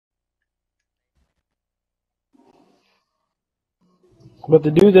But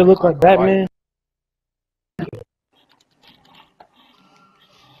the dude that looked like Batman.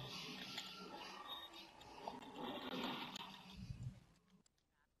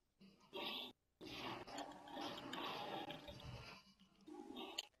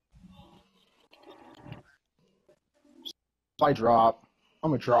 Supply drop.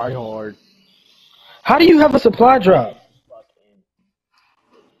 I'm gonna try hard. How do you have a supply drop?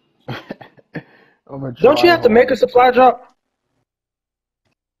 Don't you have to make a supply drop?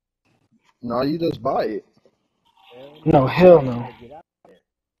 No, you just buy it. No, hell no.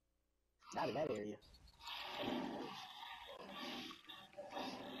 Not in that area.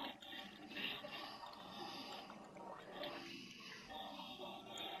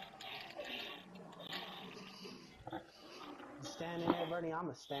 You stand in there, Bernie?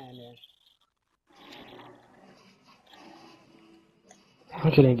 I'ma stand there.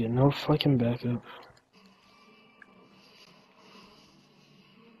 I couldn't get no fucking backup.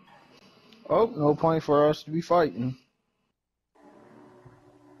 Oh, no point for us to be fighting.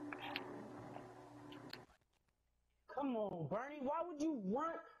 Come on, Bernie. Why would you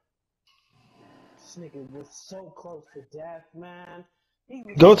want? This nigga was so close to death, man. He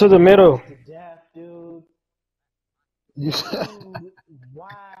was Go so to the middle. close to death, dude. Dude,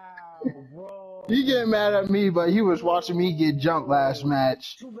 Wow, bro. he get mad at me, but he was watching me get jumped last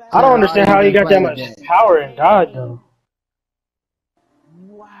match. I don't understand how he got that much power and died though.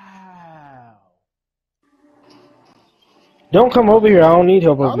 Wow. Don't come over here. I don't need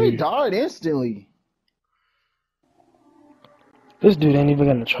help How over they here. died instantly? This dude ain't even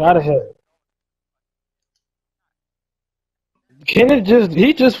gonna try to help. Kenneth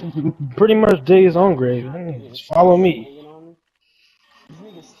he just pretty much did his own grave. Just follow me. These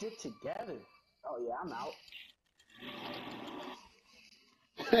niggas stick together. Oh yeah, I'm out.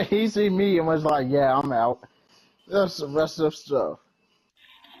 He see me and was like, yeah, I'm out. That's the rest of stuff.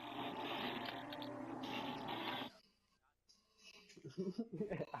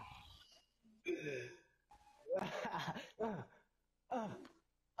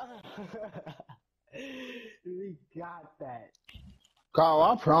 We got that. Kyle,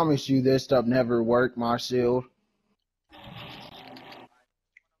 I promise you this stuff never worked, my shield.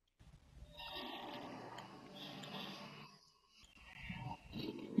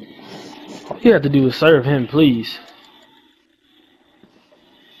 All you have to do is serve him, please.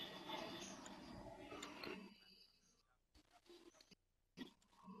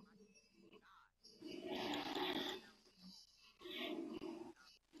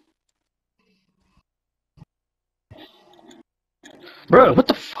 Bro, what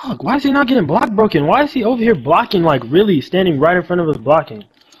the fuck? Why is he not getting block broken? Why is he over here blocking, like really standing right in front of us blocking?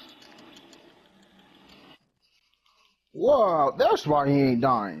 Wow, that's why he ain't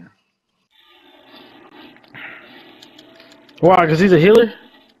dying. Why? Because he's a healer?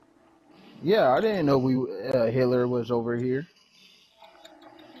 Yeah, I didn't know Hiller was over here.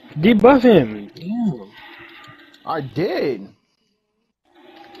 Debuff him. Yeah. I did.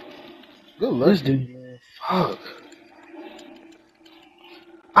 Good luck. This dude, man. Fuck.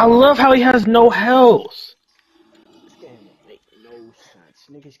 I love how he has no health. This game don't make no sense.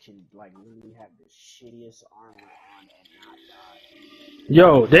 Niggas can like literally have the shittiest armor on and not die.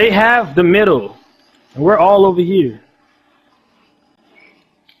 Yo, they have the middle. And we're all over here.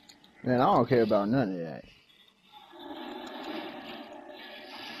 Man, I don't care about none of that.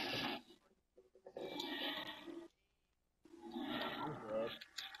 I'm dead.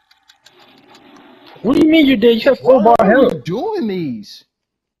 What do you mean you're dead? You have full bar health. Why are you doing these?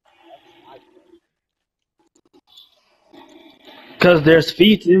 Because there's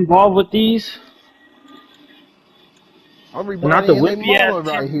feats involved with these. Everybody Not the and their whippy ass mama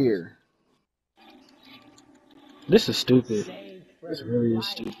right here. This is stupid. Save This Freddie really is life.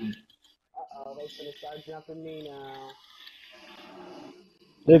 stupid. Uh-oh, they finna start jumping me now.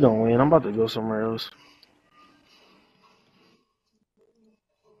 They're gonna win. I'm about to go somewhere else.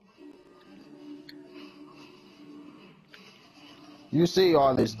 You see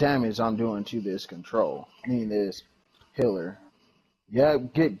all this damage I'm doing to this control. I mean this Hiller.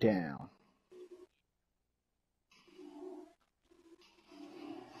 Yep, get down.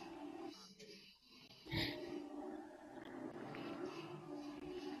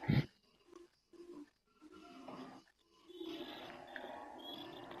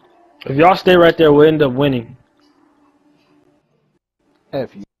 If y'all stay right there, we'll end up winning.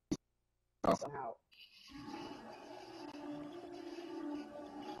 F you. Somehow.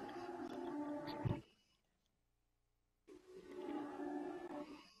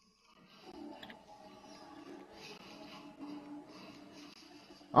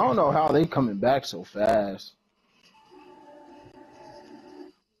 I don't know how they coming back so fast.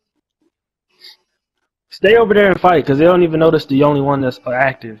 Stay over there and fight, cause they don't even notice the only one that's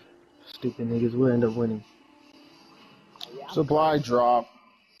active. Stupid niggas will end up winning. Supply drop.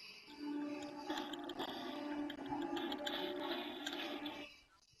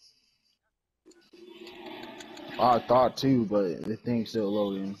 I thought too, but the thing's still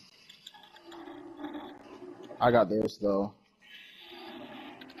loading. I got this though.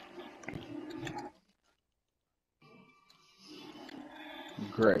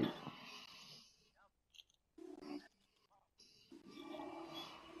 Great.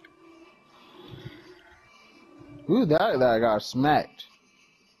 Who that got smacked?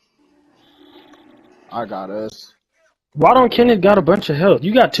 I got us. Why don't Kenneth got a bunch of health?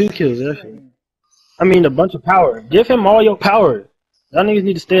 You got 2 kills, actually. I mean, a bunch of power. Give him all your power. Y'all niggas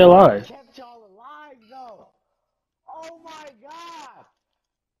need to stay alive. Kept y'all alive though. Oh my god.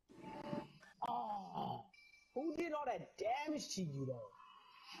 Oh, who did all that damage to you though?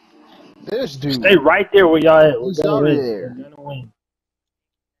 This dude. Stay right there where y'all at. We're He's gonna over win. there. We're gonna win.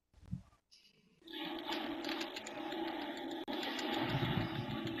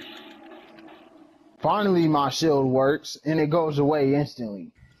 Finally, my shield works, and it goes away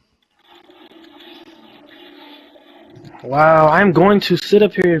instantly. Wow, I'm going to sit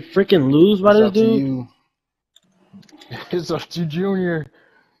up here and freaking lose by It's this up to dude? you. It's up to Junior.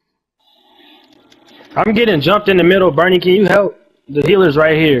 I'm getting jumped in the middle. Bernie, can you help? The healer's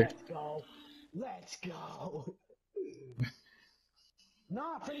right here. Let's go. Let's go.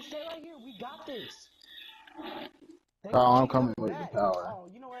 Nah, Freddie, stay right here. We got this. Oh, I'm coming with the power. Oh,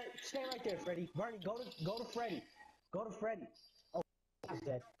 you know what? Stay right there, Freddie. Bernie, go to Freddie. Go to Freddie. Oh, I'm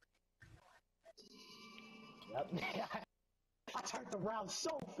dead. Yep. I turned around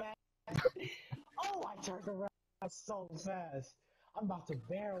so fast. Oh, I turned around so fast. I'm about to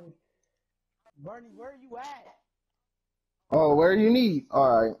barrel. Bernie, where are you at? Oh, where you need?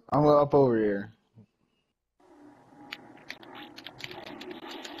 Alright, I'm up over here.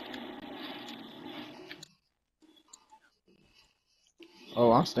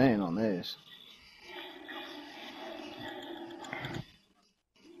 Oh, I'm staying on this.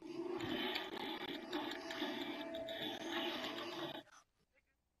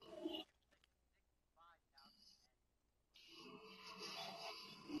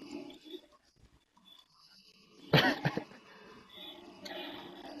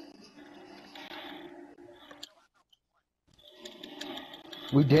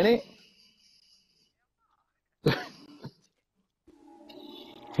 We did it?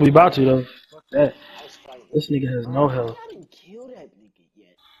 We about to, though. Fuck that. I was fighting. This nigga has no health. I didn't kill that nigga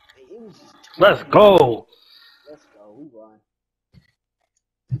yet. It was just Let's go. Let's go. We won.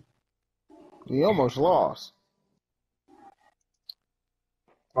 We almost lost.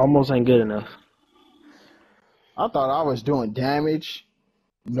 Almost ain't good enough. I thought I was doing damage.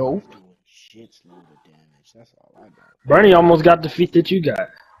 Nope. Doing shit's load of damage. That's all I got. Bernie almost got the feat that you got.